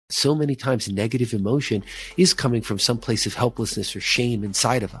So many times negative emotion is coming from some place of helplessness or shame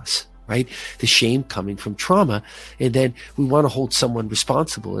inside of us, right? The shame coming from trauma. And then we want to hold someone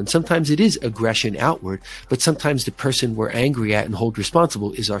responsible. And sometimes it is aggression outward, but sometimes the person we're angry at and hold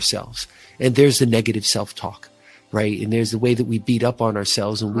responsible is ourselves. And there's the negative self-talk, right? And there's the way that we beat up on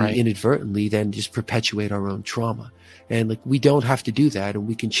ourselves, and we inadvertently then just perpetuate our own trauma. And like, we don't have to do that, and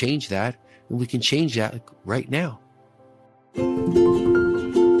we can change that, and we can change that like, right now.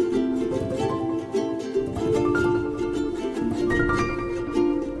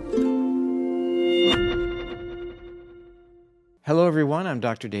 Hello, everyone. I'm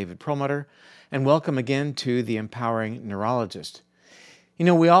Dr. David Perlmutter, and welcome again to The Empowering Neurologist. You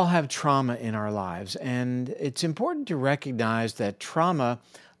know, we all have trauma in our lives, and it's important to recognize that trauma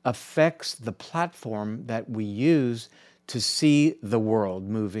affects the platform that we use to see the world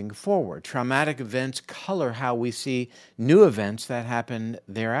moving forward. Traumatic events color how we see new events that happen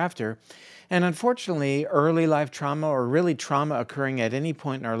thereafter. And unfortunately, early life trauma, or really trauma occurring at any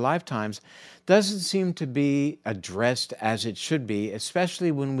point in our lifetimes, doesn't seem to be addressed as it should be,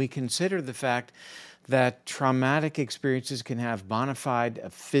 especially when we consider the fact that traumatic experiences can have bona fide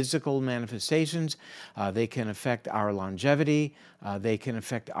physical manifestations. They can affect our longevity. They can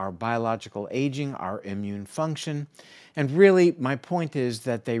affect our biological aging, our immune function. And really, my point is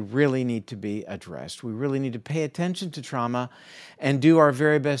that they really need to be addressed. We really need to pay attention to trauma and do our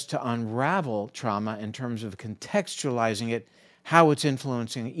very best to unravel trauma in terms of contextualizing it, how it's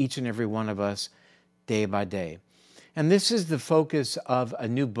influencing each and every one of us day by day. And this is the focus of a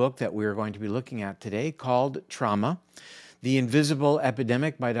new book that we're going to be looking at today called Trauma, The Invisible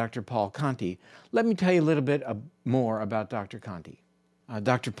Epidemic by Dr. Paul Conti. Let me tell you a little bit more about Dr. Conti.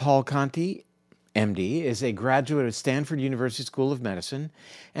 Dr. Paul Conti, MD, is a graduate of Stanford University School of Medicine,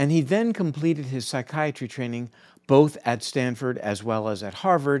 and he then completed his psychiatry training both at Stanford as well as at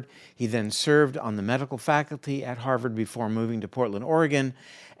Harvard. He then served on the medical faculty at Harvard before moving to Portland, Oregon,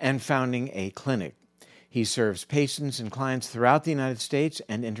 and founding a clinic. He serves patients and clients throughout the United States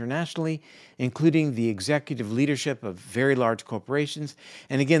and internationally, including the executive leadership of very large corporations.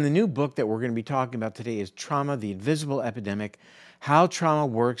 And again, the new book that we're going to be talking about today is Trauma, the Invisible Epidemic, How Trauma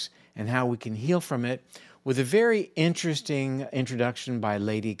Works and How We Can Heal from It, with a very interesting introduction by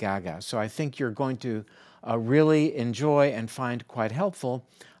Lady Gaga. So I think you're going to really enjoy and find quite helpful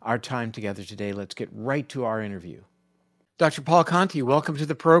our time together today. Let's get right to our interview. Dr. Paul Conti, welcome to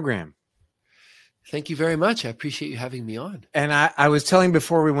the program. Thank you very much. I appreciate you having me on. And I was telling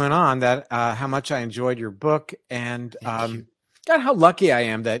before we went on that how much I enjoyed your book, and God, how lucky I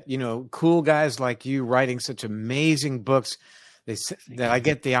am that, you know, cool guys like you writing such amazing books, that I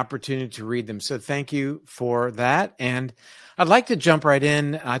get the opportunity to read them. So thank you for that. And I'd like to jump right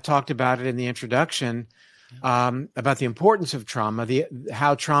in. I talked about it in the introduction, about the importance of trauma,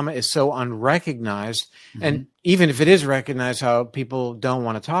 how trauma is so unrecognized. Mm-hmm. And even if it is recognized, how people don't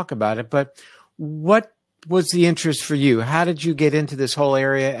want to talk about it. But what was the interest for you? How did you get into this whole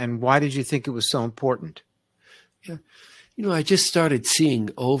area, and why did you think it was so important? Yeah. You know, I just started seeing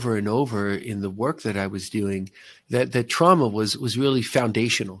over and over in the work that I was doing that trauma was really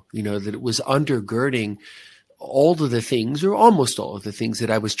foundational, you know, that it was undergirding all of the things, or almost all of the things, that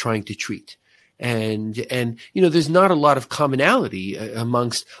I was trying to treat. And, you know, there's not a lot of commonality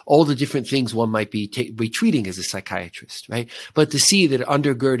amongst all the different things one might be treating as a psychiatrist, right? But to see that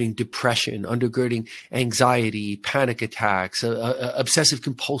undergirding depression, undergirding anxiety, panic attacks, obsessive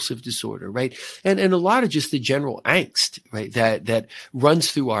compulsive disorder, right? And a lot of just the general angst, right? That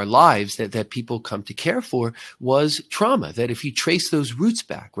runs through our lives that people come to care for was trauma. That if you trace those roots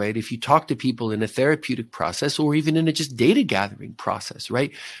back, right? If you talk to people in a therapeutic process, or even in a just data gathering process,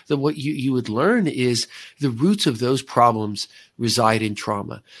 right? Then what you would learn is the roots of those problems reside in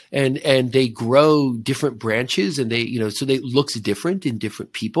trauma, and they grow different branches, and they, you know, so they looks different in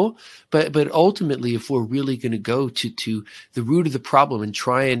different people. But ultimately, if we're really going to go to the root of the problem and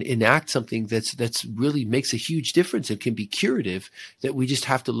try and enact something that's really makes a huge difference and can be curative, that we just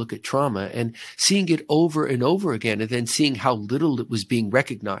have to look at trauma and seeing it over and over again, and then seeing how little it was being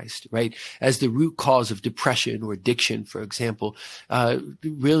recognized, right, as the root cause of depression or addiction, for example,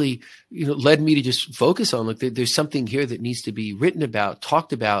 really, you know, led me to just focus on, like, there's something here that needs to be written about,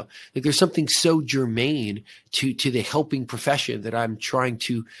 talked about. Like, there's something so germane to the helping profession that I'm trying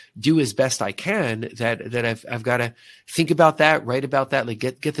to do as best I can, that I've got to think about that, write about that, like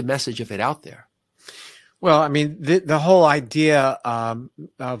get the message of it out there. Well, I mean, the whole idea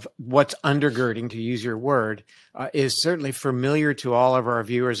of what's undergirding, to use your word, is certainly familiar to all of our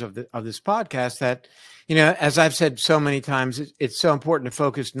viewers of this podcast. That, you know, as I've said so many times, it's so important to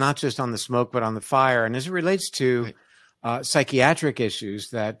focus not just on the smoke, but on the fire. And as it relates to psychiatric issues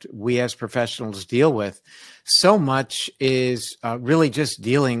that we as professionals deal with, so much is really just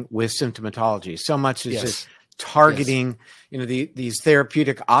dealing with symptomatology. So much is just targeting, these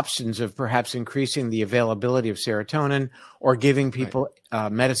therapeutic options of perhaps increasing the availability of serotonin or giving people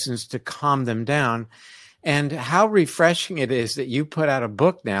medicines to calm them down. And how refreshing it is that you put out a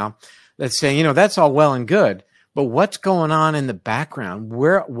book now that's saying, that's all well and good, but what's going on in the background?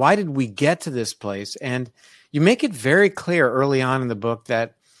 Why did we get to this place? And you make it very clear early on in the book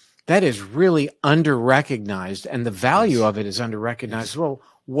that is really under-recognized, and the value of it is under-recognized. Well,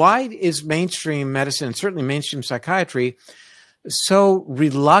 why is mainstream medicine, and certainly mainstream psychiatry, so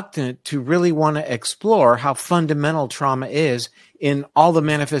reluctant to really want to explore how fundamental trauma is in all the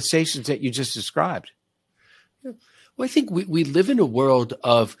manifestations that you just described? Well, I think we live in a world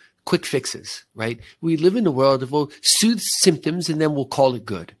of quick fixes, right? We live in a world of, soothe symptoms and then we'll call it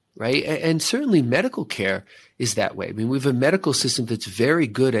good, right? And certainly medical care is that way. I mean, we have a medical system that's very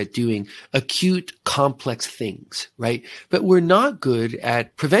good at doing acute, complex things, right? But we're not good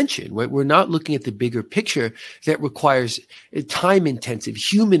at prevention, right? We're not looking at the bigger picture that requires time-intensive,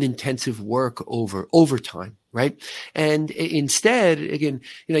 human-intensive work over time. Right. And instead, again,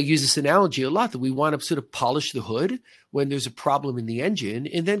 I use this analogy a lot that we want to sort of polish the hood when there's a problem in the engine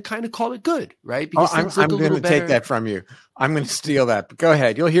and then kind of call it good. Right. Because I'm going to take that from you. I'm going to steal that. But go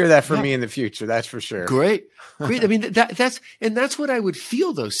ahead. You'll hear that from me in the future. That's for sure. Great. I mean, that's what I would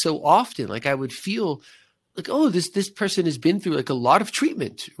feel, though, so often. Like I would feel like, this person has been through like a lot of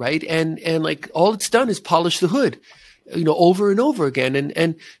treatment. Right. And like all it's done is polish the hood. Over and over again.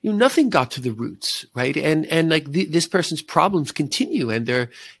 And nothing got to the roots, right? And like this person's problems continue and their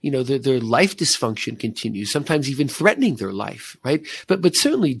life dysfunction continues, sometimes even threatening their life, right? But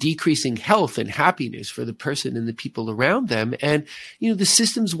certainly decreasing health and happiness for the person and the people around them. And, the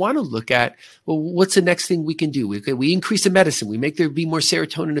systems want to look at, well, what's the next thing we can do? We increase the medicine. We make there be more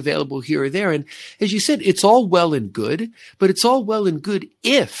serotonin available here or there. And as you said, it's all well and good, but it's all well and good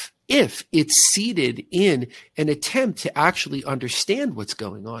if it's seated in an attempt to actually understand what's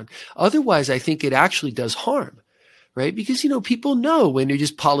going on. Otherwise, I think it actually does harm, right? Because, people know when you're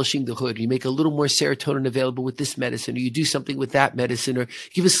just polishing the hood, you make a little more serotonin available with this medicine, or you do something with that medicine, or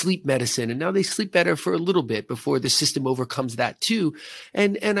give a sleep medicine, and now they sleep better for a little bit before the system overcomes that too.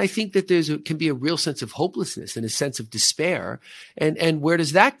 And I think that can be a real sense of hopelessness and a sense of despair. And where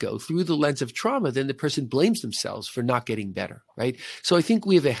does that go? Through the lens of trauma, then the person blames themselves for not getting better, right? So I think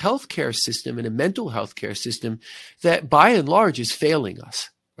we have a healthcare system and a mental health care system that by and large is failing us.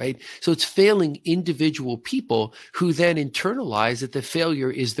 Right. So it's failing individual people who then internalize that the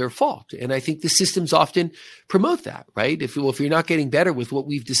failure is their fault. And I think the systems often promote that, right? If you're not getting better with what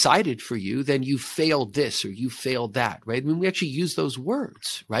we've decided for you, then you failed this or you failed that, right? I mean, we actually use those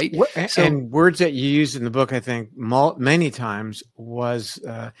words, right? And words that you used in the book, I think many times was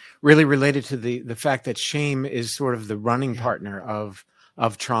really related to the fact that shame is sort of the running partner of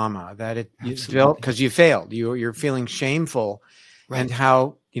trauma, that because you failed, you're feeling shameful. Right. And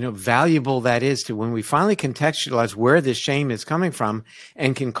how, valuable that is to when we finally contextualize where this shame is coming from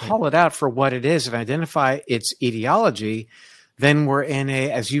and can call it out for what it is and identify its etiology, then we're in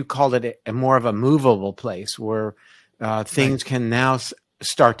as you called it, a more of a movable place where things can now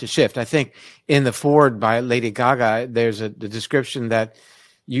start to shift. I think in the foreword by Lady Gaga, there's the description that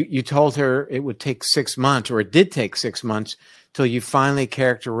you told her it would take 6 months, or it did take 6 months, till you finally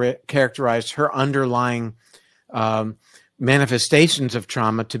characterized her underlying manifestations of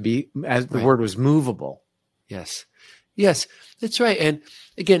trauma to be, as the word was, movable. Yes, that's right. And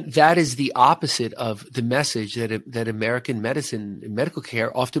again, that is the opposite of the message that American medicine and medical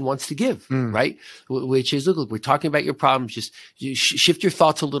care often wants to give, right? Which is, look, we're talking about your problems. Just shift your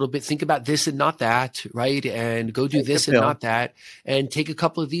thoughts a little bit. Think about this and not that, right? And go do this and not that, and take a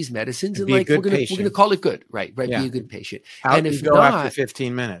couple of these medicines, and like we're gonna call it good, right? Be a good patient. And if you go after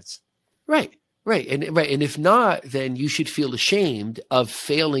 15 minutes, right. And if not, then you should feel ashamed of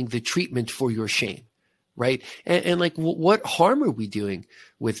failing the treatment for your shame, right? And like, what harm are we doing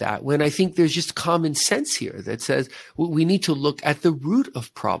with that? When I think there's just common sense here that says we need to look at the root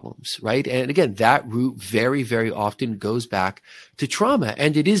of problems, right? And again, that root very, very often goes back to trauma,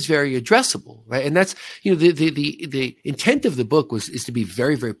 and it is very addressable, right? And that's, the intent of the book is to be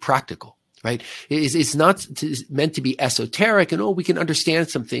very, very practical. Right. It's not meant to be esoteric and, we can understand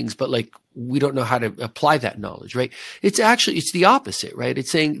some things, but like, we don't know how to apply that knowledge. Right. It's the opposite. Right. It's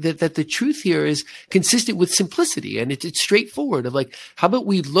saying that the truth here is consistent with simplicity, and it's straightforward of like, how about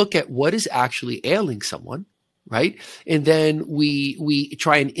we look at what is actually ailing someone. Right. And then we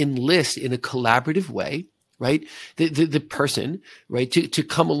try and enlist in a collaborative way right? The person, right, to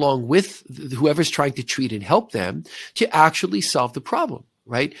come along with whoever's trying to treat and help them to actually solve the problem.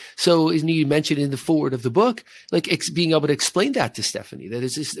 Right. So as you mentioned in the forward of the book, like being able to explain that to Stephanie, that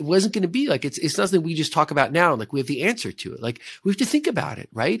it wasn't going to be like, it's nothing we just talk about now. Like we have the answer to it. Like we have to think about it.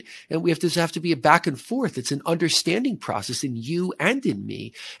 Right. And we have to be a back and forth. It's an understanding process in you and in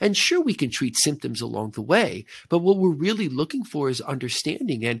me. And sure, we can treat symptoms along the way, but what we're really looking for is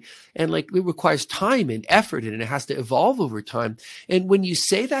understanding, and like it requires time and effort, and it has to evolve over time. And when you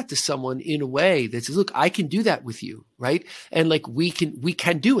say that to someone in a way that says, look, I can do that with you. Right. And like we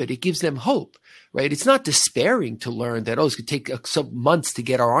can do it. It gives them hope, right? It's not despairing to learn that, it's going to take some months to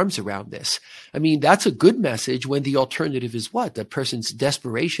get our arms around this. I mean, that's a good message when the alternative is what? The person's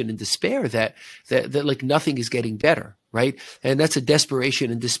desperation and despair that like nothing is getting better, right? And that's a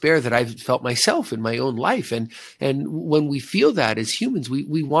desperation and despair that I've felt myself in my own life. And when we feel that as humans,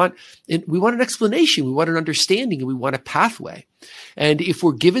 we want an explanation, we want an understanding, and we want a pathway. And if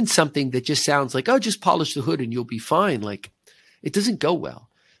we're given something that just sounds like, just polish the hood and you'll be fine, like it doesn't go well,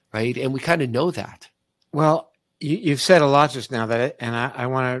 right? And we kind of know that. Well, you've said a lot just now and I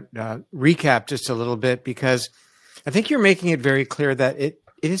want to recap just a little bit, because I think you're making it very clear that it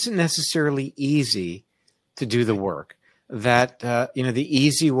isn't necessarily easy to do the work. That the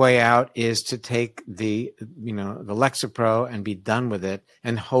easy way out is to take the Lexapro and be done with it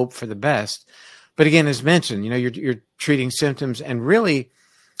and hope for the best. But again, as mentioned, you're treating symptoms and really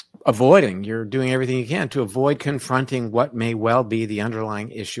you're doing everything you can to avoid confronting what may well be the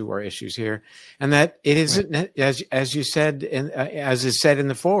underlying issue or issues here. And that it isn't, right, as you said, as is said in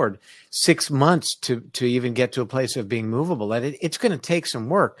the forward, 6 months to even get to a place of being movable. That it's going to take some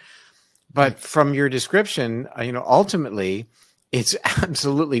work. But from your description, ultimately, it's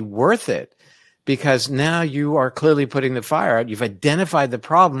absolutely worth it, because now you are clearly putting the fire out. You've identified the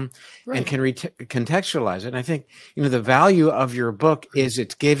problem, right, and can contextualize it. And I think, the value of your book is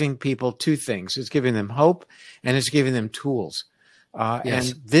it's giving people two things. It's giving them hope, and it's giving them tools.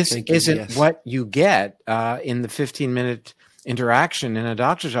 Yes. And this isn't what you get in the 15-minute interaction in a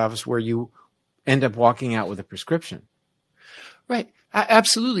doctor's office where you end up walking out with a prescription. Right.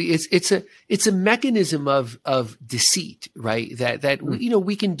 Absolutely. It's a mechanism of deceit, right? That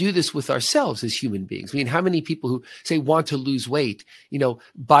we can do this with ourselves as human beings. I mean, how many people who say want to lose weight,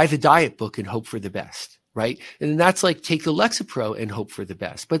 buy the diet book and hope for the best, right? And that's like take the Lexapro and hope for the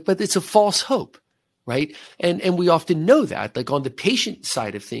best, but it's a false hope, right? And we often know that, like on the patient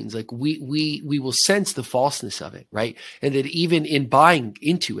side of things, like we will sense the falseness of it, right? And that even in buying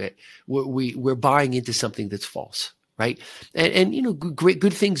into it, we're buying into something that's false. Right. And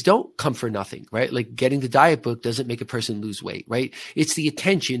good things don't come for nothing, right? Like getting the diet book doesn't make a person lose weight, right? It's the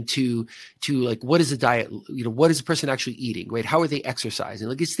attention to like, what is the diet? What is the person actually eating, right? How are they exercising?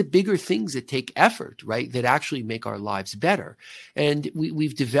 Like it's the bigger things that take effort, right? That actually make our lives better. And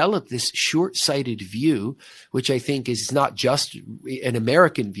we've developed this short-sighted view, which I think is not just an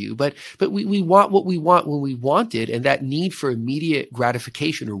American view, but we want what we want when we want it. And that need for immediate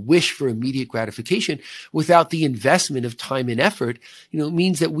gratification or wish for immediate gratification without the investment of time and effort,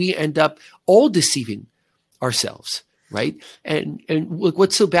 means that we end up all deceiving ourselves, right? And look,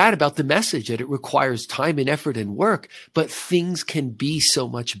 what's so bad about the message that it requires time and effort and work, but things can be so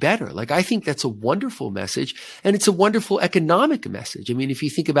much better. Like, I think that's a wonderful message, and it's a wonderful economic message. I mean, if you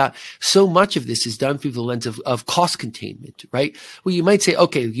think about so much of this is done through the lens of cost containment, right? Well, you might say,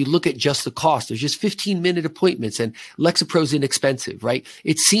 okay, you look at just the cost. There's just 15-minute appointments and Lexapro's inexpensive, right?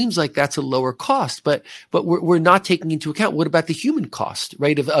 It seems like that's a lower cost, but we're not taking into account, what about the human cost,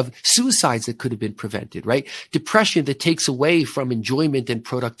 right? Of suicides that could have been prevented, right? Depression that takes away from enjoyment and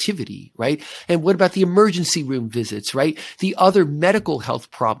productivity, right? And what about the emergency room visits, right? The other medical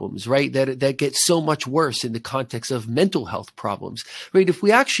health problems, right? That get so much worse in the context of mental health problems, right? If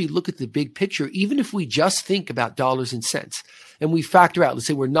we actually look at the big picture, even if we just think about dollars and cents, and we factor out, let's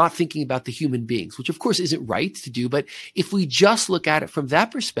say we're not thinking about the human beings, which of course isn't right to do, but if we just look at it from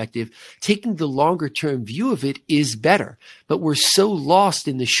that perspective, taking the longer term view of it is better. But we're so lost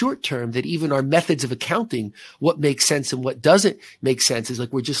in the short term that even our methods of accounting what makes sense and what doesn't make sense is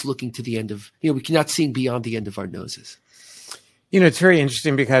like we're just looking to the end of, we cannot see beyond the end of our noses. It's very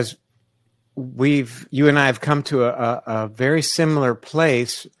interesting because you and I have come to a very similar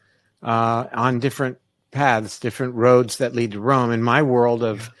place on different paths, different roads that lead to Rome. In my world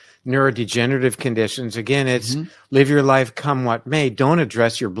of neurodegenerative conditions, again, it's live your life come what may. Don't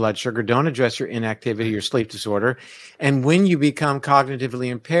address your blood sugar. Don't address your inactivity, your sleep disorder. And when you become cognitively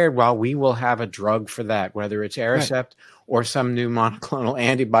impaired, we will have a drug for that, whether it's Aricept or some new monoclonal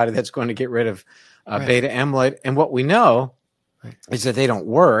antibody that's going to get rid of beta amyloid. And what we know is that they don't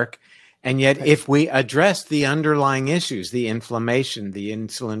work. And yet, if we address the underlying issues, the inflammation, the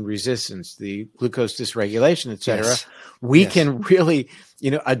insulin resistance, the glucose dysregulation, et cetera, we can really,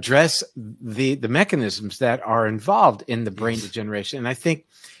 address the mechanisms that are involved in the brain degeneration. And I think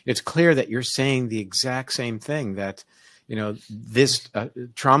it's clear that you're saying the exact same thing, that, this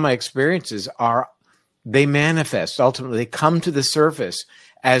trauma experiences they manifest, ultimately, they come to the surface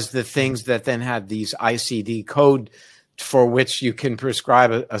as the things that then have these ICD code for which you can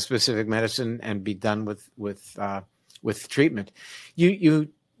prescribe a specific medicine and be done with treatment. You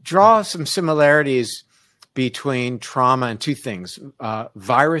draw some similarities between trauma and two things: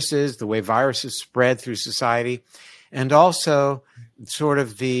 viruses, the way viruses spread through society, and also sort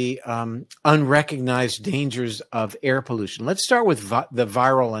of the unrecognized dangers of air pollution. Let's start with the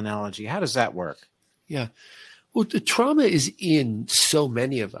viral analogy. How does that work? Yeah. Well, the trauma is in so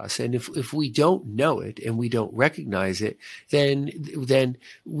many of us. And if we don't know it and we don't recognize it, then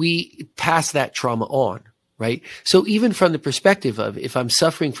we pass that trauma on, right? So even from the perspective of, if I'm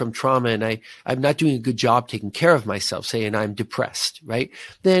suffering from trauma and I'm not doing a good job taking care of myself, say, and I'm depressed, right?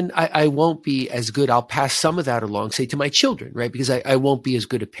 Then I won't be as good. I'll pass some of that along, say, to my children, right? Because I won't be as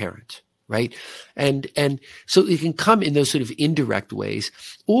good a parent. Right. And so it can come in those sort of indirect ways,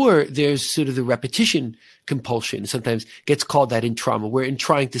 or there's sort of the repetition compulsion, sometimes gets called that in trauma, where in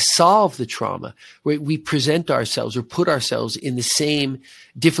trying to solve the trauma, where we present ourselves or put ourselves in the same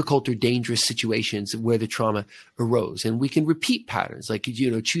difficult or dangerous situations where the trauma arose. And we can repeat patterns like,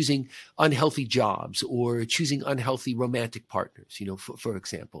 choosing unhealthy jobs or choosing unhealthy romantic partners, for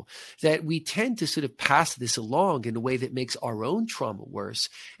example, that we tend to sort of pass this along in a way that makes our own trauma worse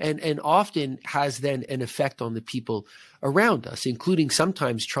and often has then an effect on the people around us, including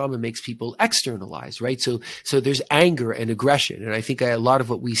sometimes trauma makes people externalize, right? So there's anger and aggression. And I think a lot of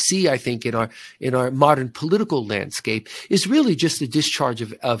what we see, I think, in our modern political landscape is really just a discharge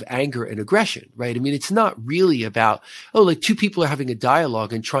of anger and aggression, right? I mean, it's not really about, like two people are having a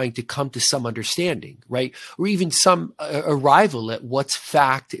dialogue and trying to come to some understanding, right? Or even some arrival at what's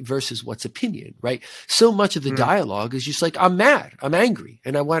fact versus what's opinion, right? So much of the dialogue is just like, I'm mad, I'm angry,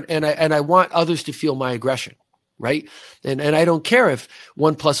 and I want others to feel my aggression. Right. And I don't care if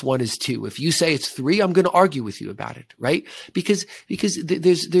 1 + 1 is 2. If you say it's 3, I'm going to argue with you about it. Right. Because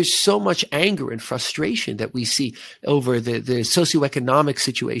there's so much anger and frustration that we see over the socioeconomic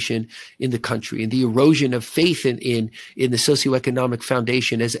situation in the country and the erosion of faith in the socioeconomic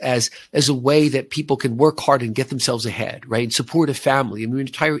foundation as a way that people can work hard and get themselves ahead. Right. And support a family. I mean,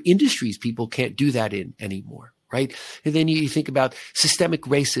 entire industries people can't do that in anymore. Right. And then you think about systemic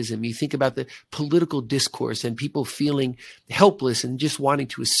racism, you think about the political discourse and people feeling helpless and just wanting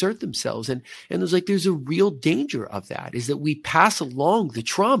to assert themselves. And there's a real danger of that, is that we pass along the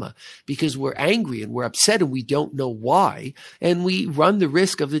trauma because we're angry and we're upset and we don't know why. And we run the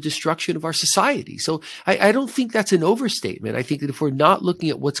risk of the destruction of our society. So I don't think that's an overstatement. I think that if we're not looking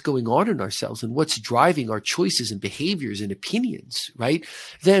at what's going on in ourselves and what's driving our choices and behaviors and opinions, right,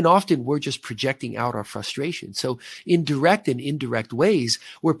 then often we're just projecting out our frustrations. So in direct and indirect ways,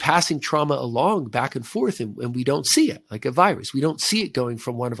 we're passing trauma along back and forth, and we don't see it like a virus. We don't see it going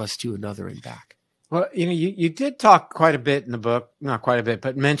from one of us to another and back. Well, you did talk quite a bit in the book, not quite a bit,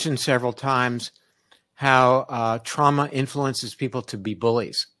 but mentioned several times how trauma influences people to be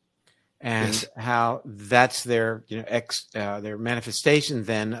bullies, and how that's their their manifestation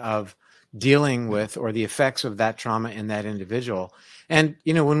then of dealing with or the effects of that trauma in that individual. And,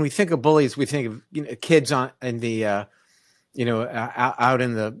 when we think of bullies, we think of, kids out in the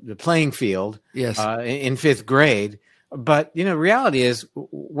playing field, in 5th grade. But, reality is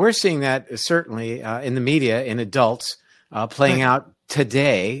we're seeing that certainly in the media, in adults playing out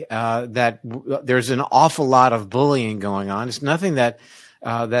today, that there's an awful lot of bullying going on. It's nothing that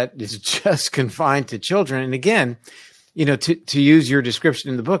is just confined to children. And again, to use your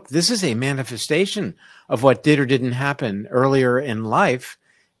description in the book, this is a manifestation of what did or didn't happen earlier in life.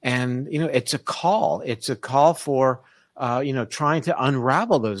 And, it's a call. It's a call for, trying to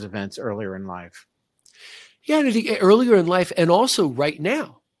unravel those events earlier in life. Yeah, and I think earlier in life and also right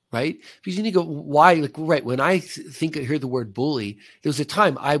now, right? Because you need to go, why? Like, right, when I hear the word bully, there was a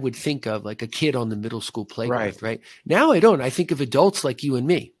time I would think of like a kid on the middle school playground, right? Now I don't. I think of adults like you and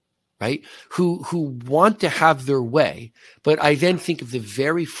me, right? Who want to have their way. But I then think of the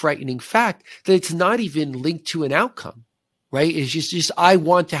very frightening fact that it's not even linked to an outcome, right? It's just I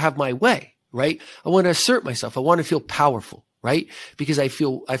want to have my way, right? I want to assert myself. I want to feel powerful, right? Because I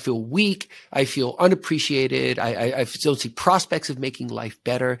feel weak. I feel unappreciated. I don't see prospects of making life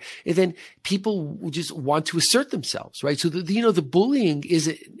better. And then people just want to assert themselves, right? So the bullying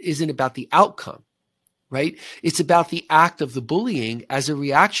isn't about the outcome. right? It's about the act of the bullying as a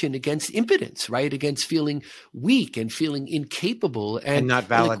reaction against impotence, right? Against feeling weak and feeling incapable And not and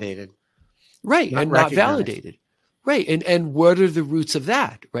like, validated. right. Not And not recognized. validated. Right. And what are the roots of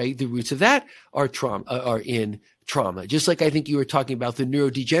that? Right. The roots of that are trauma, are in trauma. Just like I think you were talking about the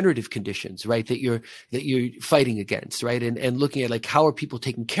neurodegenerative conditions, right? That you're fighting against, right? And looking at like, how are people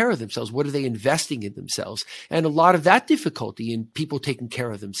taking care of themselves? What are they investing in themselves? And a lot of that difficulty in people taking care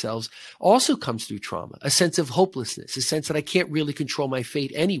of themselves also comes through trauma, a sense of hopelessness, a sense that I can't really control my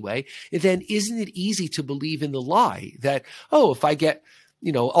fate anyway. And then isn't it easy to believe in the lie that, oh, if I get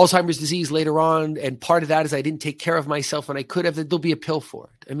Alzheimer's disease later on, and part of that is I didn't take care of myself when I could have, there'll be a pill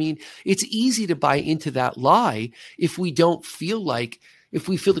for it. I mean, it's easy to buy into that lie if we feel like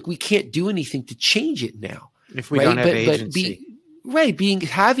we can't do anything to change it now. If we don't have agency.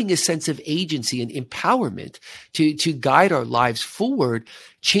 Having a sense of agency and empowerment to guide our lives forward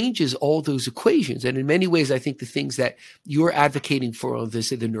changes all those equations. And in many ways, I think the things that you're advocating for on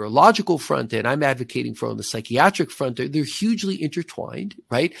the neurological front and I'm advocating for on the psychiatric front, they're hugely intertwined,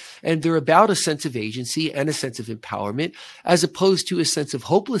 right? And they're about a sense of agency and a sense of empowerment, as opposed to a sense of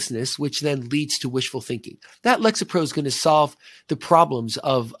hopelessness, which then leads to wishful thinking. That Lexapro is going to solve the problems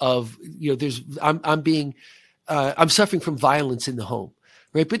I'm suffering from violence in the home,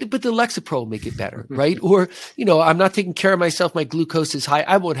 right? But the Lexapro will make it better, right? Or, I'm not taking care of myself. My glucose is high.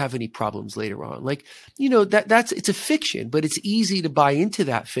 I won't have any problems later on. Like, it's a fiction, but it's easy to buy into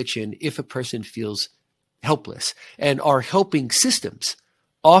that fiction if a person feels helpless. And our helping systems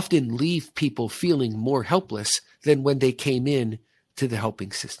often leave people feeling more helpless than when they came in to the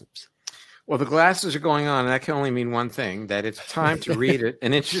helping systems. Well, the glasses are going on, and that can only mean one thing, that it's time to read it.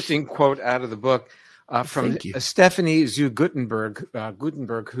 An interesting quote out of the book. From Stephanie Zhu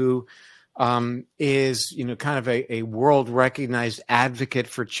Gutenberg, who is, kind of a world recognized advocate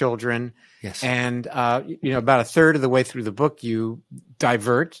for children. Yes. And, about a third of the way through the book, you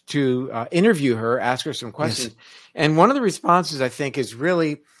divert to interview her, ask her some questions. Yes. And one of the responses, I think, is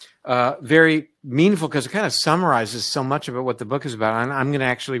really very meaningful because it kind of summarizes so much about what the book is about. I'm going to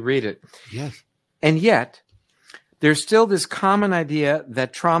actually read it. Yes. And yet, there's still this common idea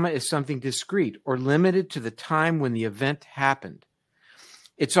that trauma is something discrete or limited to the time when the event happened.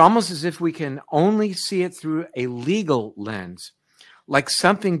 It's almost as if we can only see it through a legal lens, like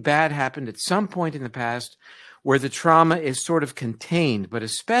something bad happened at some point in the past where the trauma is sort of contained, but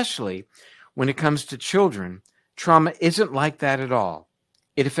especially when it comes to children, trauma isn't like that at all.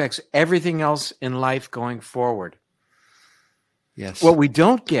 It affects everything else in life going forward. Yes. What we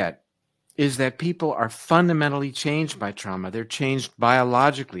don't get is that people are fundamentally changed by trauma. They're changed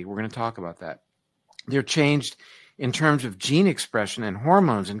biologically. We're going to talk about that. They're changed in terms of gene expression and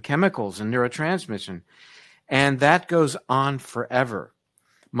hormones and chemicals and neurotransmission. And that goes on forever.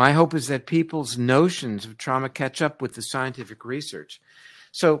 My hope is that people's notions of trauma catch up with the scientific research.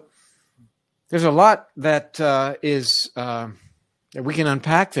 So there's a lot that that we can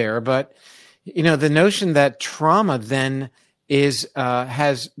unpack there. But, the notion that trauma then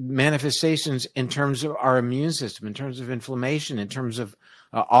has manifestations in terms of our immune system, in terms of inflammation, in terms of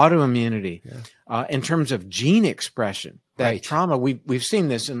autoimmunity, in terms of gene expression. That trauma, we've seen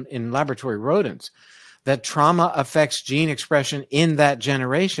this in laboratory rodents, that trauma affects gene expression in that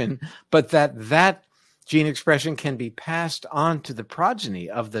generation, but that gene expression can be passed on to the progeny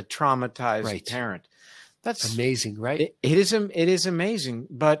of the traumatized parent. That's amazing, right? It is amazing,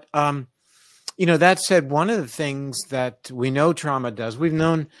 but that said, one of the things that we know trauma does, we've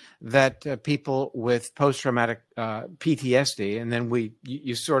known that people with post-traumatic PTSD, and then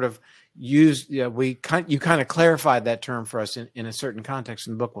you sort of use, you kind of clarified that term for us in a certain context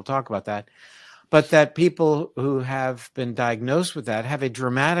in the book. We'll talk about that. But that people who have been diagnosed with that have a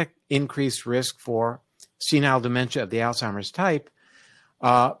dramatic increased risk for senile dementia of the Alzheimer's type,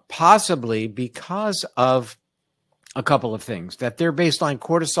 possibly because of a couple of things, that their baseline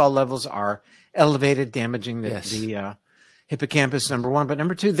cortisol levels are elevated, damaging the hippocampus, number one. But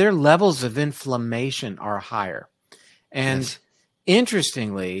number two, their levels of inflammation are higher. And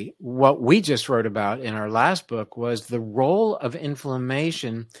interestingly, what we just wrote about in our last book was the role of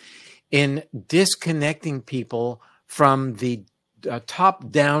inflammation in disconnecting people from the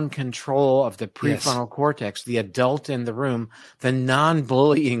top-down control of the prefrontal cortex, the adult in the room, the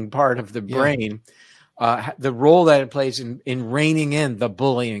non-bullying part of the brain. The role that it plays in reining in the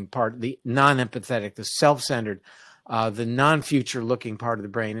bullying part, the non-empathetic, the self-centered, the non-future looking part of the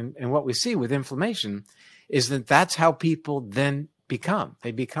brain. And what we see with inflammation is that that's how people then become.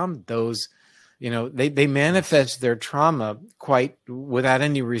 They become those, they manifest their trauma quite without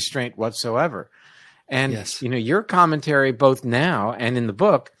any restraint whatsoever. And, your commentary both now and in the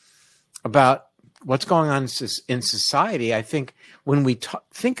book about what's going on in society, I think when we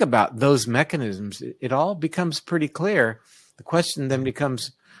think about those mechanisms, it all becomes pretty clear. The question then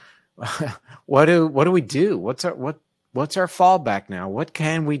becomes, what do we do? What's our fallback now? What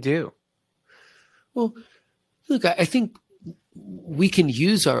can we do? Well, look, I think we can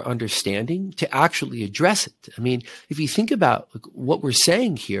use our understanding to actually address it. I mean, if you think about what we're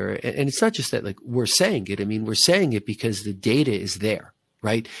saying here, and it's not just that we're saying it. I mean, we're saying it because the data is there,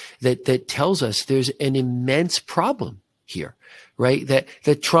 right? That tells us there's an immense problem here, right?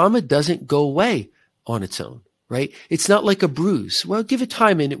 That trauma doesn't go away on its own, right? It's not like a bruise. Well, give it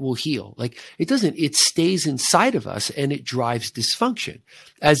time and it will heal. It doesn't. It stays inside of us and it drives dysfunction,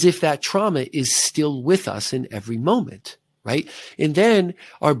 as if that trauma is still with us in every moment. Right. And then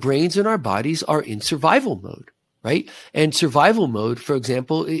our brains and our bodies are in survival mode. Right. And survival mode, for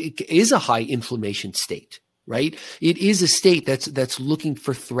example, it is a high inflammation state. Right. It is a state that's looking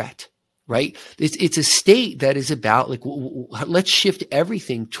for threat. Right. It's a state that is about let's shift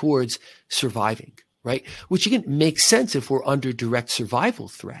everything towards surviving. Right. Which again makes sense if we're under direct survival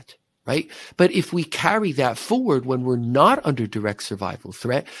threat. Right. But if we carry that forward when we're not under direct survival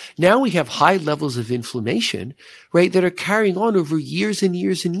threat, now we have high levels of inflammation, right, that are carrying on over years and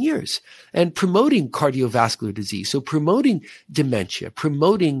years and years and promoting cardiovascular disease. So promoting dementia,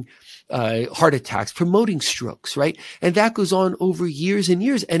 promoting heart attacks, promoting strokes, right? And that goes on over years and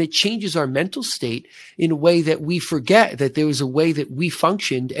years. And it changes our mental state in a way that we forget that there was a way that we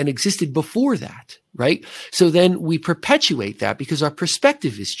functioned and existed before that, right? So then we perpetuate that because our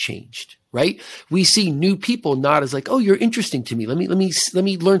perspective is changed, right? We see new people not as oh, you're interesting to me. Let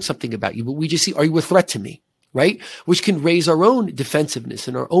me learn something about you. But we just see, are you a threat to me? Right? Which can raise our own defensiveness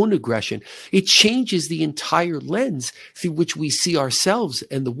and our own aggression. It changes the entire lens through which we see ourselves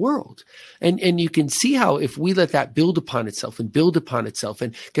and the world. And you can see how if we let that build upon itself and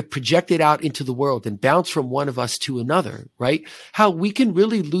get projected out into the world and bounce from one of us to another, right? How we can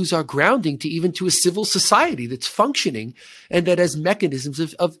really lose our grounding to a civil society that's functioning and that has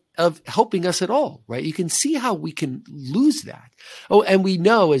mechanisms of helping us at all, right? You can see how we can lose that. Oh, and we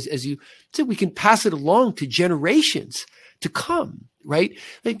know as you said, we can pass it along to generations to come, right?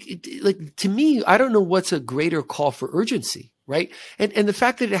 To me, I don't know what's a greater call for urgency, right? And the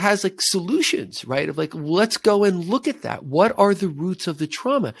fact that it has solutions, right? Of let's go and look at that. What are the roots of the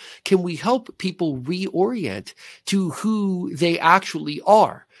trauma? Can we help people reorient to who they actually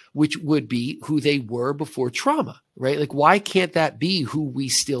are, which would be who they were before trauma, right? Why can't that be who we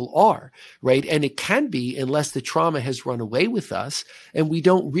still are, right? And it can be unless the trauma has run away with us and we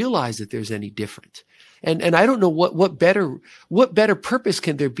don't realize that there's any different. And I don't know what better purpose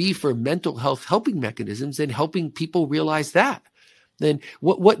can there be for mental health helping mechanisms than helping people realize that. Then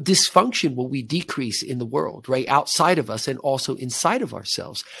what dysfunction will we decrease in the world, right? Outside of us and also inside of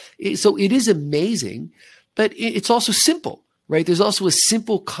ourselves. So it is amazing, but it's also simple. Right. There's also a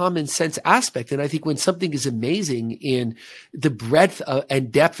simple common sense aspect. And I think when something is amazing in the breadth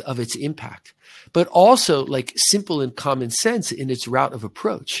and depth of its impact, but also simple and common sense in its route of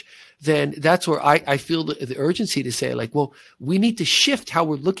approach, then that's where I feel the urgency to say well, we need to shift how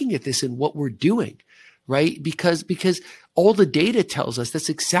we're looking at this and what we're doing. Right. Because all the data tells us that's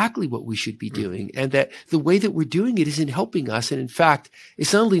exactly what we should be doing. And that the way that we're doing it isn't helping us. And in fact,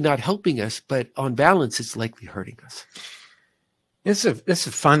 it's not only not helping us, but on balance, it's likely hurting us. It's a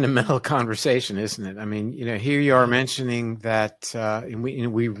fundamental conversation, isn't it? I mean, here you are mentioning that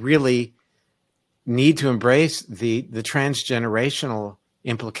we really need to embrace the transgenerational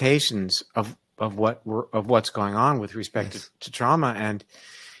implications of what's going on with respect to trauma. And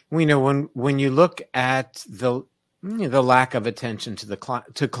we know when you look at the lack of attention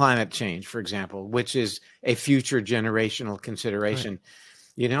to climate change, for example, which is a future generational consideration. Right.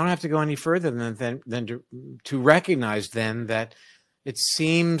 You don't have to go any further than to recognize then that it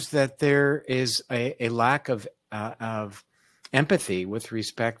seems that there is a lack of empathy with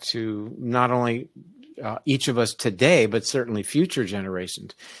respect to not only each of us today, but certainly future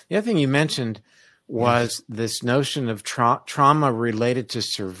generations. The other thing you mentioned was this notion of trauma related to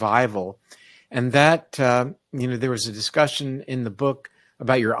survival, and that there was a discussion in the book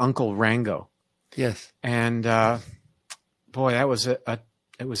about your Uncle Rango. Yes, and boy, that was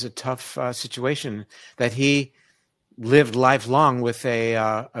a tough situation that he lived lifelong with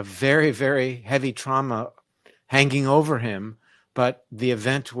a very, very heavy trauma hanging over him, but the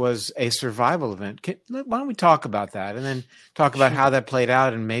event was a survival event. Why don't we talk about that and then talk about how that played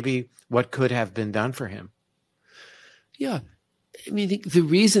out and maybe what could have been done for him? Yeah. I mean, the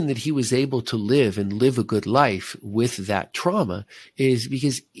reason that he was able to live a good life with that trauma is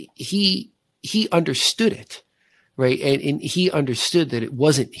because he understood it. right? And he understood that it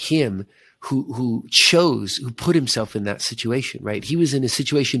wasn't him who put himself in that situation, right? He was in a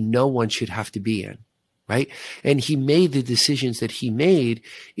situation no one should have to be in, right? And he made the decisions that he made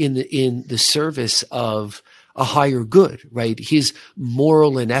in the service of a higher good, right? His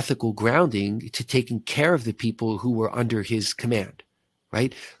moral and ethical grounding to taking care of the people who were under his command,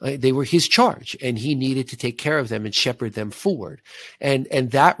 right? They were his charge, and he needed to take care of them and shepherd them forward. And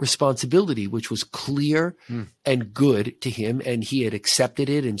that responsibility, which was clear and good to him, and he had accepted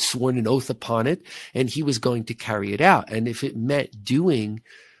it and sworn an oath upon it, and he was going to carry it out. And if it meant doing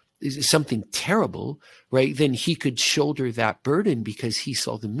something terrible, right, then he could shoulder that burden because he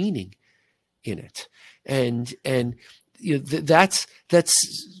saw the meaning in it. And you know, that's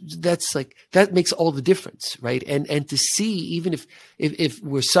like, that makes all the difference, right? And to see, even if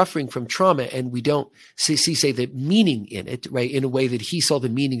we're suffering from trauma and we don't say the meaning in it, right, in a way that he saw the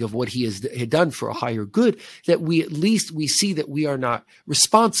meaning of what he had done for a higher good, that we at least we see that we are not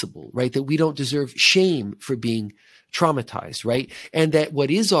responsible, right? That we don't deserve shame for being traumatized, right? And that what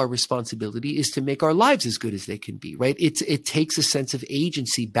is our responsibility is to make our lives as good as they can be, right? It takes a sense of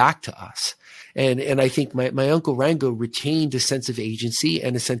agency back to us. And I think my Uncle Rango retained a sense of agency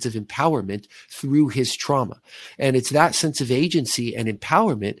and a sense of empowerment through his trauma. And it's that sense of agency and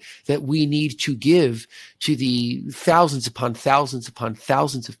empowerment that we need to give to the thousands upon thousands upon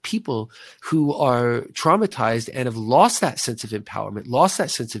thousands of people who are traumatized and have lost that sense of empowerment, lost that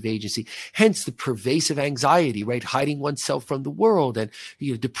sense of agency, hence the pervasive anxiety, right? Hiding oneself from the world, and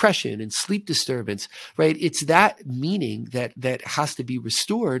depression and sleep disturbance, right? It's that meaning that has to be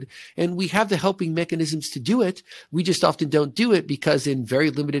restored. And we have the helping mechanisms to do it. We just often don't do it because in very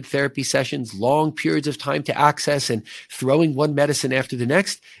limited therapy sessions, long periods of time to access, and throwing one medicine after the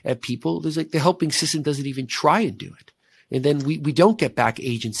next at people, there's like the helping system doesn't even try and do it. And then we don't get back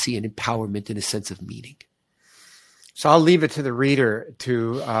agency and empowerment and a sense of meaning. So I'll leave it to the reader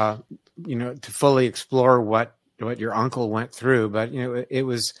to to fully explore what your uncle went through. But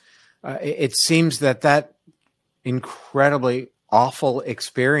it seems that incredibly awful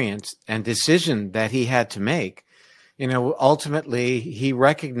experience and decision that he had to make, ultimately he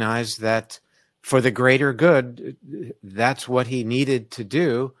recognized that for the greater good, that's what he needed to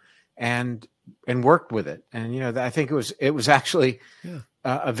do, and worked with it. And I think it was actually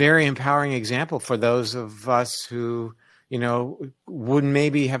a very empowering example for those of us who would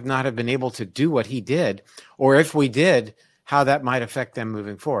maybe not have been able to do what he did, or if we did, how that might affect them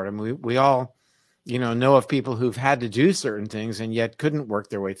moving forward. I mean, we all know of people who've had to do certain things and yet couldn't work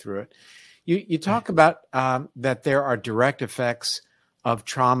their way through it. You talk about that there are direct effects of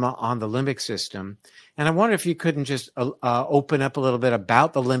trauma on the limbic system. And I wonder if you couldn't just open up a little bit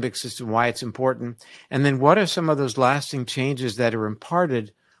about the limbic system, why it's important, and then what are some of those lasting changes that are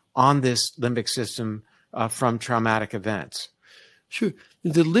imparted on this limbic system from traumatic events? Sure.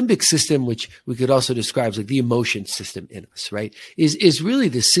 The limbic system, which we could also describe as like the emotion system in us, right, is really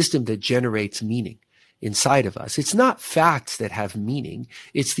the system that generates meaning inside of us. It's not facts that have meaning.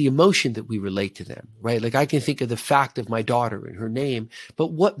 It's the emotion that we relate to them, right? Like I can think of the fact of my daughter and her name,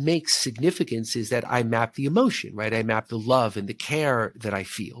 but what makes significance is that I map the emotion, right? I map the love and the care that I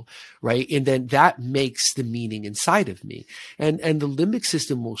feel, right? And then that makes the meaning inside of me. And the limbic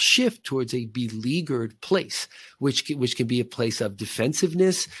system will shift towards a beleaguered place, which can be a place of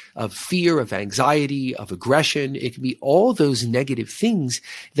defensiveness, of fear, of anxiety, of aggression. It can be all those negative things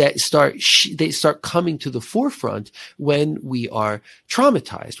that they start coming to the forefront when we are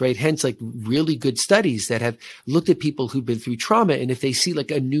traumatized, right? Hence, like really good studies that have looked at people who've been through trauma, and if they see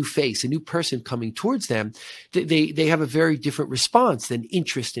like a new face, a new person coming towards them, they have a very different response than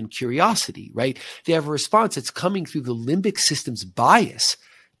interest and curiosity, right? They have a response that's coming through the limbic system's bias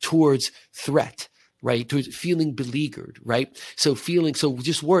towards threat, right? Towards feeling beleaguered, right? So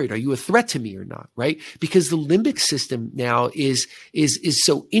just worried, are you a threat to me or not, right? Because the limbic system now is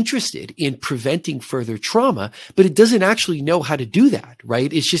so interested in preventing further trauma, but it doesn't actually know how to do that,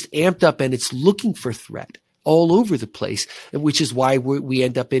 right? It's just amped up and it's looking for threat all over the place, which is why we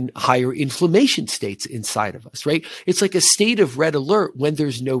end up in higher inflammation states inside of us, right? It's like a state of red alert when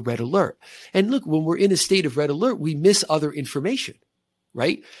there's no red alert. And look, when we're in a state of red alert, we miss other information,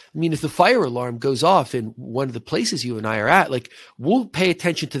 right? I mean, if the fire alarm goes off in one of the places you and I are at, like we'll pay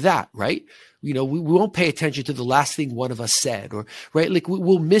attention to that, right? We won't pay attention to the last thing one of us said, or right. Like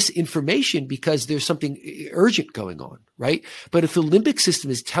we'll miss information because there's something urgent going on, right? But if the limbic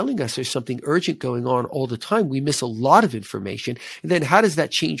system is telling us there's something urgent going on all the time, we miss a lot of information. And then how does that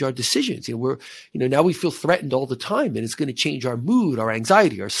change our decisions? Now we feel threatened all the time, and it's going to change our mood, our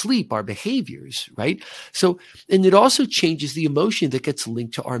anxiety, our sleep, our behaviors, right? So, and it also changes the emotion that gets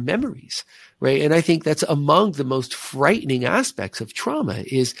linked to our memories, right? And I think that's among the most frightening aspects of trauma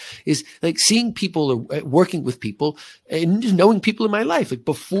is like seeing people or working with people and just knowing people in my life, like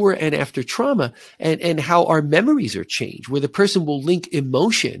before and after trauma, and how our memories are changed, where the person will link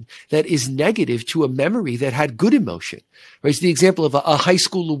emotion that is negative to a memory that had good emotion, right? It's the example of a high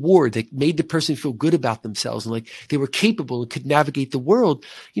school award that made the person feel good about themselves and like they were capable and could navigate the world.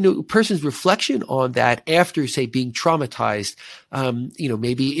 A person's reflection on that after, say, being traumatized,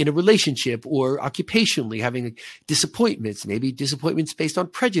 maybe in a relationship or occupationally having disappointments, maybe disappointments based on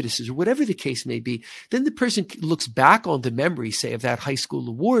prejudices or whatever the case may be, then the person looks back on the memory, say, of that high school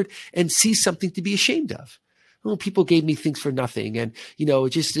award and sees something to be ashamed of. Well, people gave me things for nothing. And, it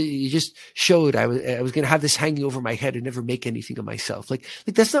just showed I was going to have this hanging over my head and never make anything of myself. Like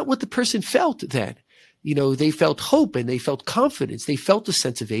that's not what the person felt then. They felt hope and they felt confidence. They felt a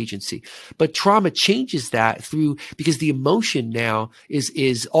sense of agency. But trauma changes that because the emotion now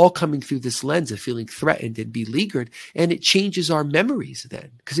is all coming through this lens of feeling threatened and beleaguered. And it changes our memories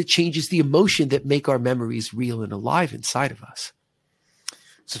then, because it changes the emotion that make our memories real and alive inside of us.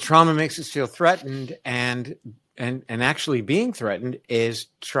 So trauma makes us feel threatened, and actually being threatened is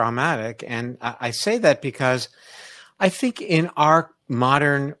traumatic. And I say that because I think in our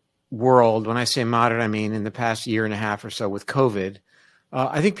modern world, when I say modern, I mean in the past year and a half or so with COVID,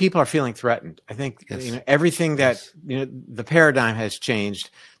 I think people are feeling threatened. I think everything that the paradigm has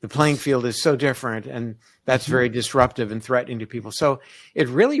changed. The playing field is so different, and that's very disruptive and threatening to people. So it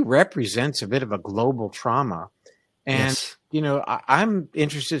really represents a bit of a global trauma. And I'm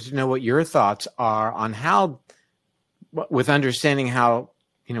interested to know what your thoughts are on how, with understanding how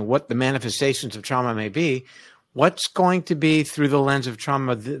what the manifestations of trauma may be. What's going to be, through the lens of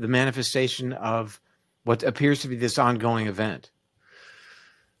trauma, the manifestation of what appears to be this ongoing event?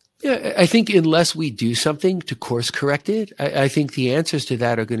 Yeah, I think unless we do something to course correct it, I think the answers to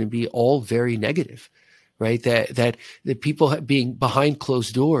that are going to be all very negative, right? That the people being behind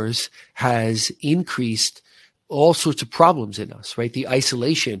closed doors has increased all sorts of problems in us, right? The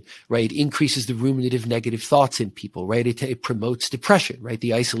isolation, right, increases the ruminative negative thoughts in people, right? It promotes depression, right?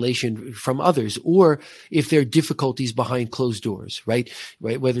 The isolation from others, or if there are difficulties behind closed doors, right?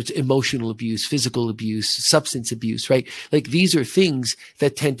 Whether it's emotional abuse, physical abuse, substance abuse, right? Like these are things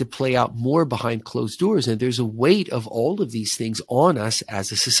that tend to play out more behind closed doors. And there's a weight of all of these things on us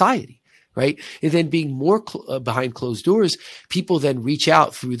as a society. Right. And then being more behind closed doors, people then reach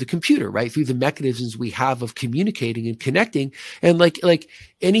out through the computer, right? Through the mechanisms we have of communicating and connecting. And like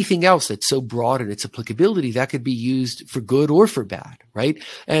anything else that's so broad in its applicability, that could be used for good or for bad, right?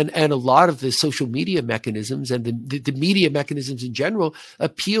 And a lot of the social media mechanisms and the media mechanisms in general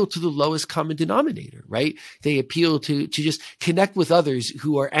appeal to the lowest common denominator, right? They appeal to just connect with others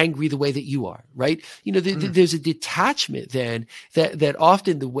who are angry the way that you are, right? There's a detachment then that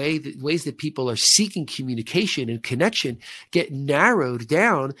often the ways that people are seeking communication and connection get narrowed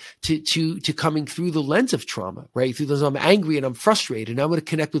down to coming through the lens of trauma, right? Through those, I'm angry and I'm frustrated, and I'm going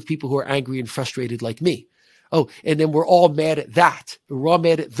to connect with people who are angry and frustrated like me. Oh, and then we're all mad at that. We're all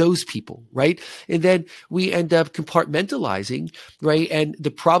mad at those people, right? And then we end up compartmentalizing, right? And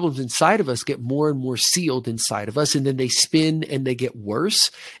the problems inside of us get more and more sealed inside of us, and then they spin and they get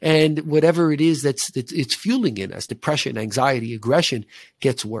worse. And whatever it is it's fueling in us, depression, anxiety, aggression,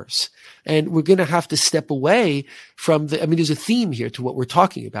 gets worse. And we're going to have to step away from there's a theme here to what we're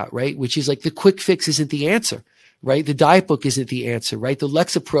talking about, right? Which is like the quick fix isn't the answer. Right? The diet book isn't the answer, right? The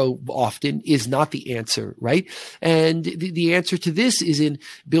Lexapro often is not the answer, right? And the answer to this is in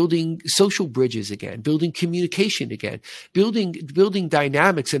building social bridges again, building communication again, building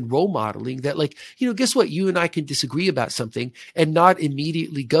dynamics and role modeling that guess what? You and I can disagree about something and not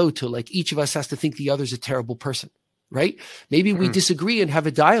immediately go to each of us has to think the other's a terrible person. Right? Maybe we disagree and have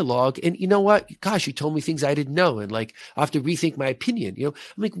a dialogue, and you know what? Gosh, you told me things I didn't know, and I have to rethink my opinion. I'm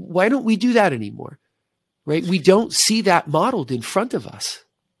like, why don't we do that anymore? Right? We don't see that modeled in front of us,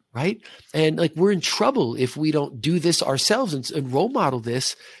 right? And we're in trouble if we don't do this ourselves and role model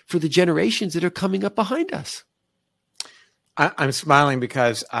this for the generations that are coming up behind us. I'm smiling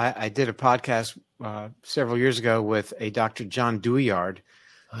because I did a podcast several years ago with a Dr. John Deweyard,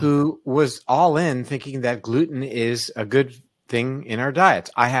 who was all in thinking that gluten is a good thing in our diets.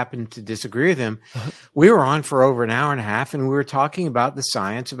 I happen to disagree with him. We were on for over an hour and a half, and we were talking about the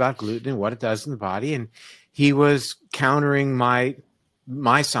science about gluten and what it does in the body. And he was countering my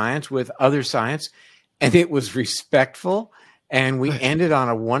science with other science, and it was respectful. And we ended on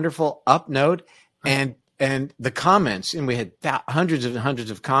a wonderful up note. And the comments, and we had hundreds and hundreds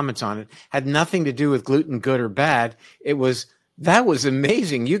of comments on it, had nothing to do with gluten, good or bad. That was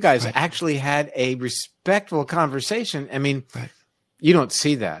amazing. You guys actually had a respectful conversation. you don't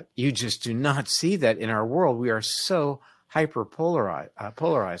see that. You just do not see that in our world. We are so hyper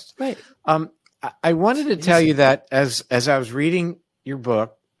polarized. Right. I wanted to tell you that as I was reading your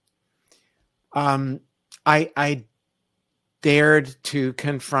book, I dared to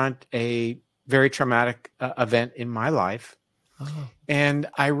confront a very traumatic event in my life. Oh. And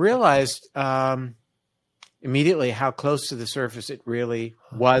I realized immediately how close to the surface it really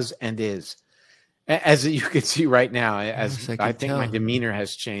was and is. As you can see right now, as yes, I think my demeanor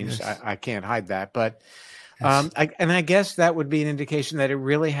has changed. Yes. I can't hide that. But yes. I guess that would be an indication that it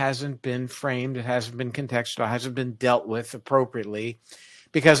really hasn't been framed. It hasn't been contextual. It hasn't been dealt with appropriately,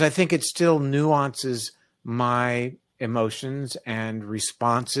 because I think it still nuances my emotions and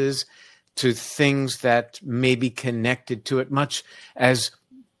responses to things that may be connected to it, much as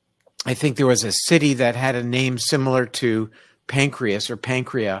I think there was a city that had a name similar to pancreas or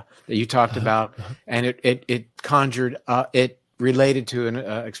pancreas that you talked about, and it conjured, it related to an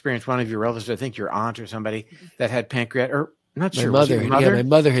experience, one of your relatives, I think your aunt or somebody that had pancreatic, or not sure. My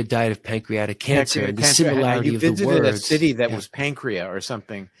mother had died of pancreatic cancer, and the similarity of the words. You visited a city that was pancreas or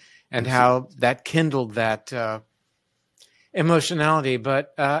something, and how that kindled that emotionality.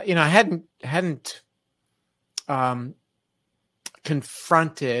 But I hadn't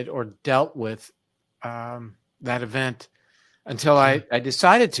confronted or dealt with that event until I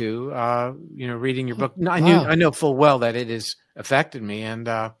decided to, reading your book. I know full well that it has affected me, and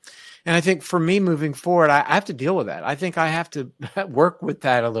I think for me moving forward, I have to deal with that. I think I have to work with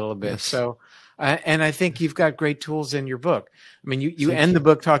that a little bit. Yes. So, and I think you've got great tools in your book. I mean, you end the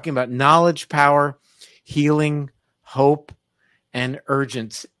book talking about knowledge, power, healing, hope, and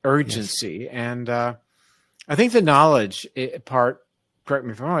urgency. Yes. And I think the knowledge part, correct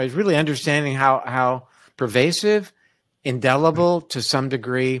me if I'm wrong, is really understanding how pervasive, indelible to some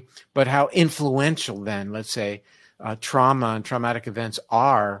degree, but how influential then, let's say, trauma and traumatic events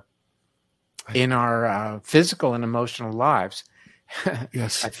are in our physical and emotional lives.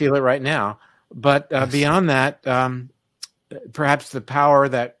 Yes. I feel it right now. But beyond that, perhaps the power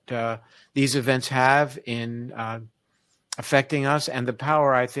that these events have in affecting us, and the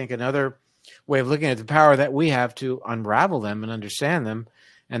power, I think, another way of looking at the power that we have to unravel them and understand them.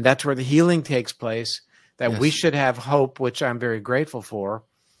 And that's where the healing takes place, that we should have hope, which I'm very grateful for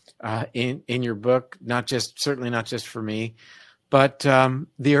in your book, certainly not just for me, but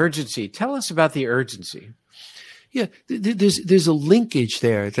the urgency. Tell us about the urgency. Yeah, there's a linkage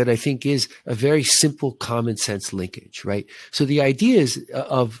there that I think is a very simple, common sense linkage, right? So the idea is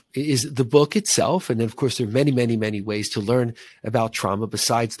the book itself, and then of course there are many, many, many ways to learn about trauma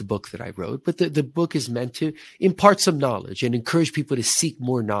besides the book that I wrote. But the book is meant to impart some knowledge and encourage people to seek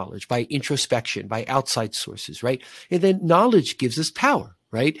more knowledge by introspection, by outside sources, right? And then knowledge gives us power,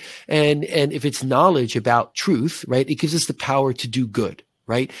 right? And if it's knowledge about truth, right, it gives us the power to do good,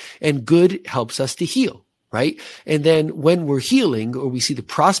 right? And good helps us to heal. Right. And then when we're healing, or we see the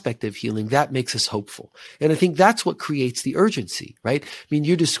prospect of healing, that makes us hopeful. And I think that's what creates the urgency, right? I mean,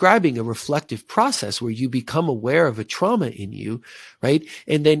 you're describing a reflective process where you become aware of a trauma in you, right?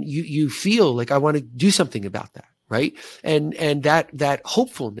 And then you feel like, I want to do something about that. Right. And that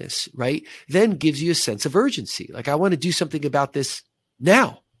hopefulness, right, then gives you a sense of urgency. Like, I want to do something about this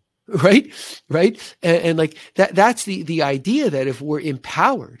now. Right. And like that's the idea that if we're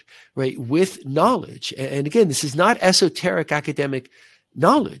empowered, right, with knowledge, and again, this is not esoteric academic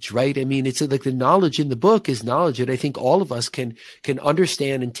knowledge, right? I mean, it's like the knowledge in the book is knowledge that I think all of us can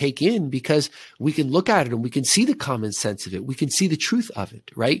understand and take in, because we can look at it and we can see the common sense of it. We can see the truth of it,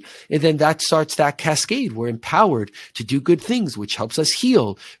 right? And then that starts that cascade. We're empowered to do good things, which helps us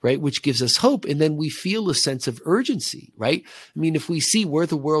heal, right? Which gives us hope. And then we feel a sense of urgency, right? I mean, if we see where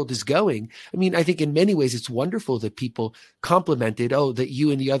the world is going, I mean, I think in many ways it's wonderful that people complimented, that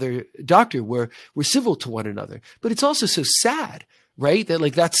you and the other doctor were civil to one another. But it's also so sad, right? That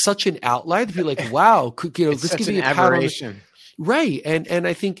like, that's such an outlier to be like, wow, this gives me a aberration. Right. And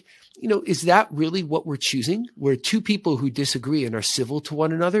I think, is that really what we're choosing? Where two people who disagree and are civil to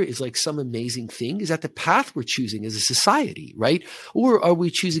one another is like some amazing thing? Is that the path we're choosing as a society, right? Or are we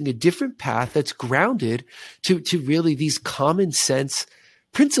choosing a different path that's grounded to really these common sense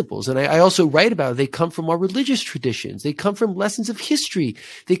principles? And I also write about it. They come from our religious traditions. They come from lessons of history.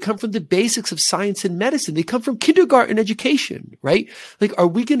 They come from the basics of science and medicine. They come from kindergarten education, right? Like, are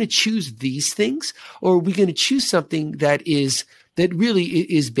we going to choose these things, or are we going to choose something that really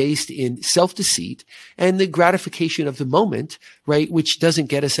is based in self-deceit and the gratification of the moment, right? Which doesn't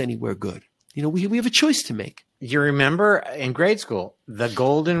get us anywhere good. We have a choice to make. You remember in grade school, the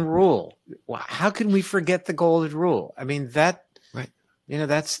golden rule. How can we forget the golden rule? I mean, that,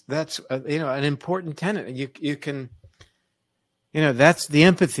 that's an important tenet. You can That's the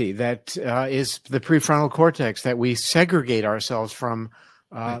empathy that is the prefrontal cortex, that we segregate ourselves from.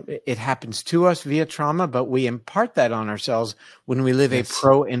 Right. It happens to us via trauma, but we impart that on ourselves when we live a Yes.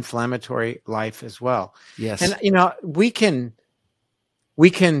 pro-inflammatory life as well. Yes. And, we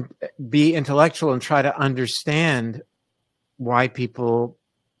can be intellectual and try to understand why people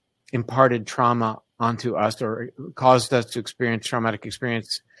imparted trauma onto us or caused us to experience traumatic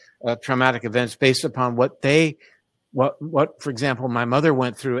events based upon what, for example, my mother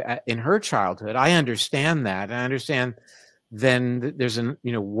went through in her childhood. I understand that. I understand then there's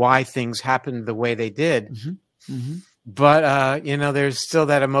why things happened the way they did. Mm-hmm. Mm-hmm. But, there's still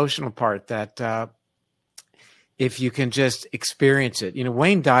that emotional part that if you can just experience it.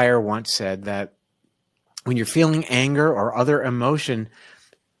 Wayne Dyer once said that when you're feeling anger or other emotion,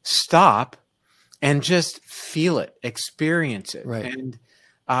 stop and just feel it, experience it. Right. And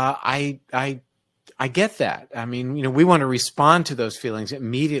I get that. I mean, we want to respond to those feelings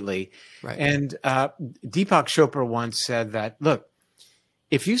immediately. Right. And Deepak Chopra once said that, look,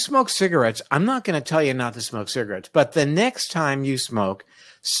 if you smoke cigarettes, I'm not going to tell you not to smoke cigarettes, but the next time you smoke,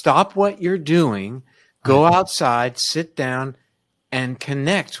 stop what you're doing, go outside, sit down, and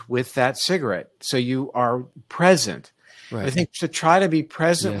connect with that cigarette so you are present. Right. I think to try to be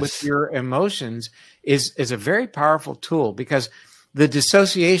present with your emotions is a very powerful tool, because the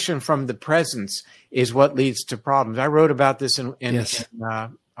dissociation from the presence is what leads to problems. I wrote about this in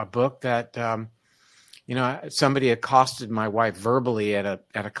a book that, somebody accosted my wife verbally at a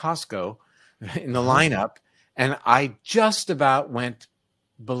Costco in the lineup, and I just about went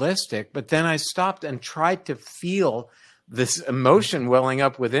ballistic, but then I stopped and tried to feel this emotion welling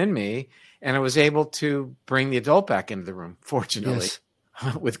up within me, and I was able to bring the adult back into the room, fortunately,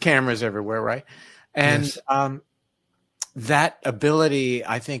 with cameras everywhere, right? And that ability,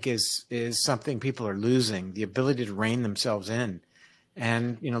 I think, is something people are losing, the ability to rein themselves in.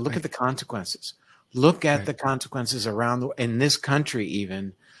 And, look at the consequences. Look at the consequences in this country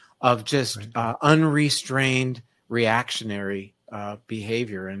even, of just unrestrained reactionary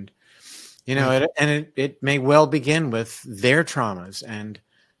behavior. And, it may well begin with their traumas. And,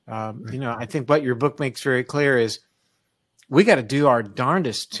 I think what your book makes very clear is we got to do our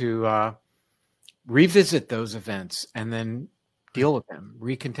darndest to revisit those events and then deal with them,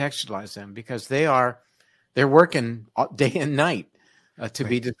 recontextualize them, because they're working day and night to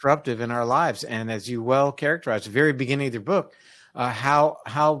be disruptive in our lives. And as you well characterized at the very beginning of your book,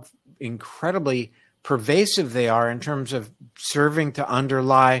 how incredibly pervasive they are in terms of serving to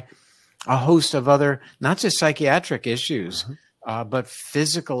underlie a host of other, not just psychiatric issues, but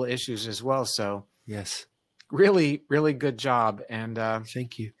physical issues as well. So really, really good job. And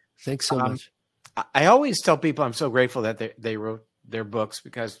thank you. Thanks so much. I always tell people I'm so grateful that they wrote their books,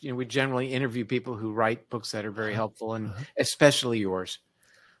 because we generally interview people who write books that are very helpful, and especially yours.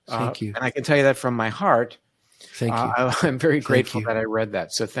 Thank you. And I can tell you that from my heart. Thank you. I'm very grateful that I read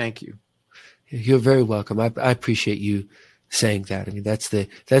that. So thank you. You're very welcome. I appreciate you saying that. I mean, that's the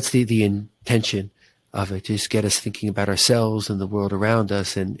intention of it. Just get us thinking about ourselves and the world around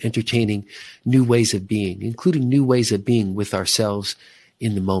us, and entertaining new ways of being, including new ways of being with ourselves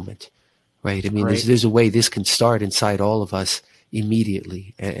in the moment. Right. I mean, there's a way this can start inside all of us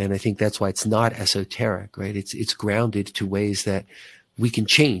immediately. And I think that's why it's not esoteric, right? It's grounded to ways that we can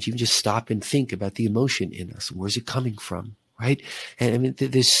change. You can just stop and think about the emotion in us. Where's it coming from? Right. And I mean,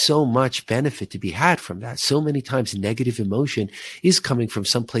 there's so much benefit to be had from that. So many times negative emotion is coming from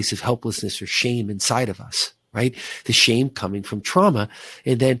some place of helplessness or shame inside of us. Right? The shame coming from trauma.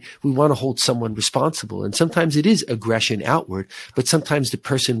 And then we want to hold someone responsible. And sometimes it is aggression outward, but sometimes the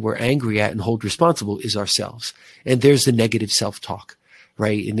person we're angry at and hold responsible is ourselves. And there's the negative self-talk,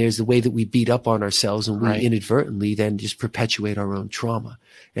 right? And there's the way that we beat up on ourselves, and we inadvertently then just perpetuate our own trauma.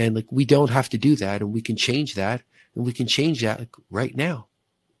 And we don't have to do that, and we can change that, and we can change that right now.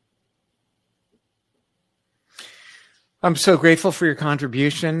 I'm so grateful for your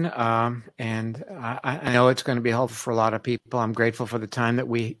contribution, and I know it's going to be helpful for a lot of people. I'm grateful for the time that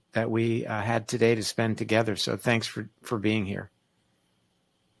we had today to spend together. So thanks for being here.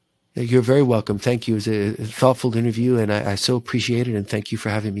 You're very welcome. Thank you. It was a thoughtful interview, and I so appreciate it, and thank you for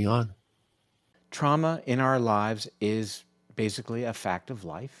having me on. Trauma in our lives is basically a fact of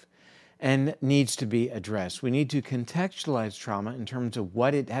life and needs to be addressed. We need to contextualize trauma in terms of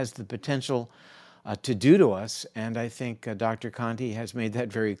what it has the potential to do to us. And I think Dr. Conti has made that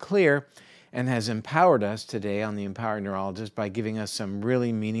very clear and has empowered us today on the Empowering Neurologist by giving us some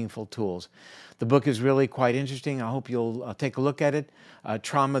really meaningful tools. The book is really quite interesting. I hope you'll take a look at it.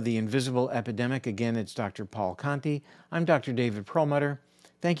 Trauma, the Invisible Epidemic. Again, it's Dr. Paul Conti. I'm Dr. David Perlmutter.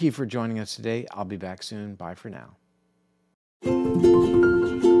 Thank you for joining us today. I'll be back soon. Bye for now.